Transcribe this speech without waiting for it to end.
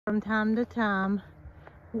From time to time,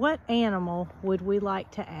 what animal would we like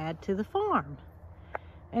to add to the farm?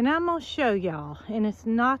 And I'm gonna show y'all, and it's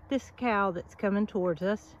not this cow that's coming towards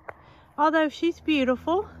us, although she's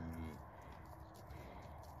beautiful.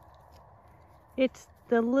 It's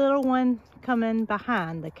the little one coming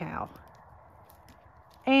behind the cow,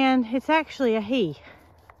 and it's actually a he.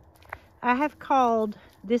 I have called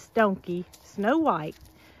this donkey Snow White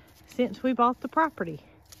since we bought the property,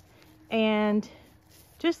 and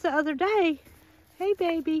just the other day, hey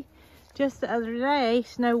baby, just the other day,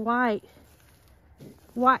 Snow White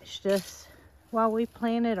watched us while we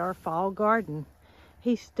planted our fall garden.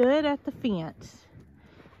 He stood at the fence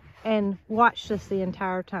and watched us the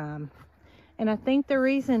entire time. And I think the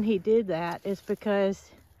reason he did that is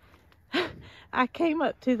because I came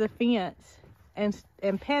up to the fence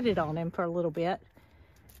and petted on him for a little bit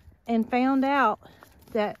and found out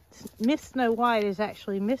that Miss Snow White is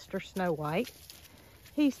actually Mr. Snow White.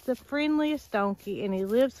 He's the friendliest donkey, and he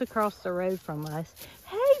lives across the road from us.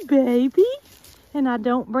 Hey, baby! And I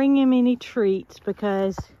don't bring him any treats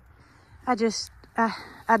because I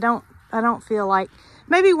don't feel like,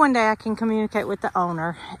 maybe one day I can communicate with the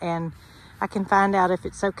owner and I can find out if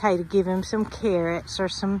it's okay to give him some carrots or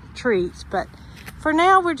some treats. But for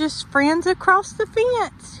now, we're just friends across the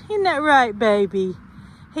fence. Isn't that right, baby?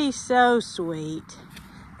 He's so sweet.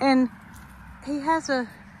 And he has a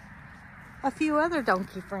few other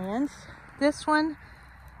donkey friends. This one,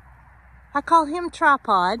 I call him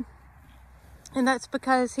Tripod, and that's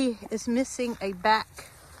because he is missing a back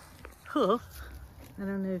hoof. I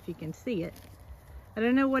don't know if you can see it. I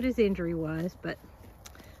don't know what his injury was, but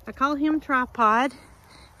I call him Tripod.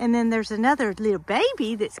 And then there's another little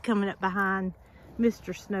baby that's coming up behind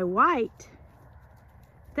Mr. Snow White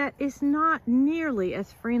that is not nearly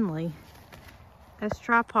as friendly as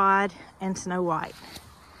Tripod and Snow White.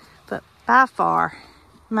 But by far,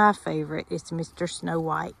 my favorite is Mr. Snow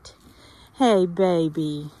White. Hey,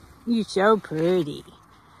 baby, you so pretty.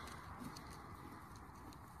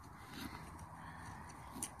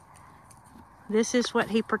 This is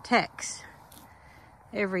what he protects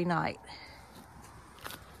every night.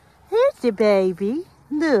 Here's the baby.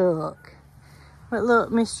 Look. But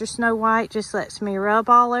look, Mr. Snow White just lets me rub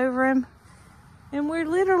all over him. And we're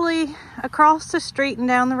literally across the street and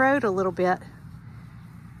down the road a little bit.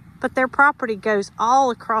 But their property goes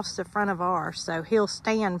all across the front of ours, so he'll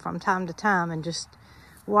stand from time to time and just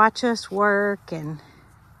watch us work, and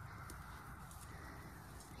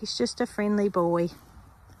he's just a friendly boy.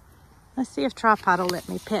 Let's see if Tripod will let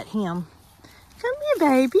me pet him. Come here,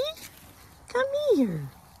 baby. Come here.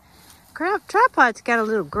 Tripod's got a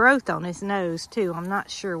little growth on his nose too. I'm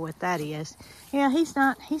not sure what that is. Yeah, he's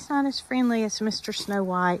not as friendly as Mr. Snow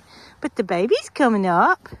White, but the baby's coming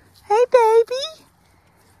up. Hey, baby.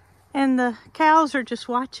 And the cows are just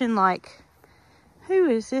watching like, who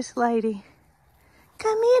is this lady?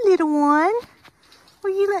 Come here, little one.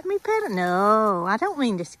 Will you let me pet it? No, I don't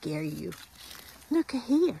mean to scare you. Look at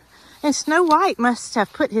here. And Snow White must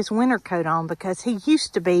have put his winter coat on because he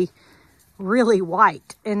used to be really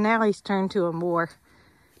white. And now he's turned to a more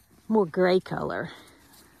gray color.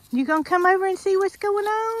 You gonna come over and see what's going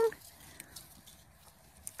on?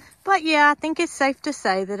 But yeah, I think it's safe to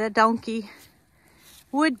say that a donkey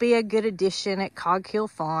would be a good addition at Cog Hill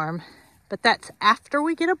Farm, but that's after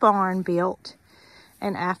we get a barn built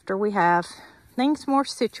and after we have things more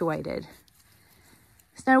situated.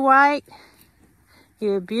 Snow White,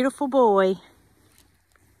 you're a beautiful boy.